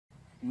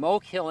mow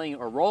killing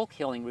or roll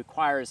killing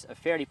requires a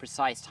fairly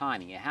precise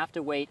timing. You have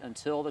to wait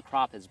until the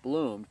crop has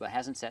bloomed but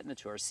hasn't set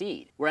mature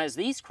seed. Whereas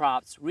these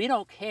crops, we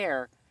don't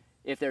care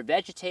if they're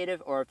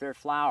vegetative or if they're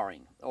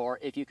flowering, or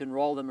if you can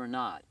roll them or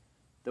not.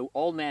 The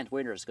old man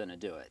winter is going to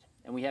do it.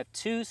 And we have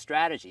two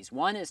strategies.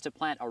 One is to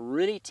plant a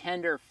really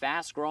tender,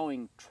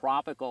 fast-growing,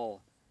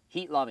 tropical,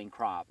 heat-loving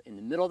crop in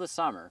the middle of the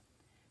summer,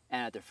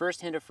 and at the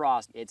first hint of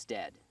frost, it's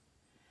dead.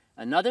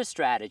 Another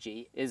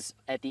strategy is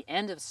at the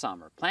end of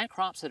summer, plant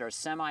crops that are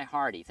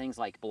semi-hardy, things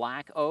like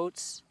black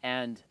oats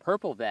and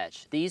purple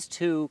vetch. These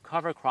two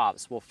cover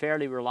crops will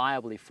fairly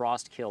reliably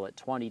frost kill at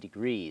 20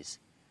 degrees.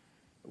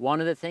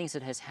 One of the things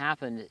that has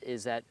happened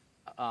is that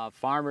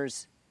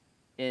farmers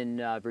in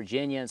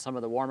Virginia and some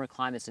of the warmer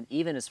climates, and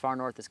even as far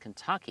north as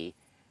Kentucky,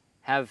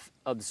 have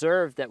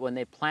observed that when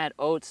they plant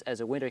oats as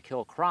a winter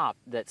kill crop,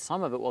 that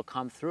some of it will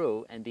come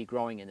through and be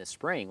growing in the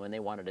spring when they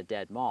wanted a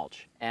dead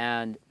mulch.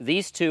 And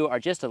these two are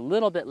just a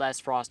little bit less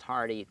frost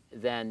hardy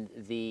than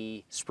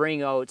the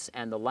spring oats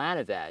and the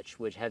Lana vetch,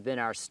 which have been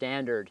our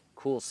standard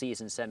cool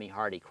season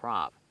semi-hardy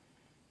crop.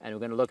 And we're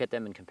going to look at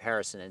them in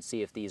comparison and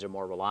see if these are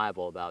more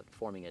reliable about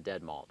forming a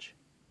dead mulch.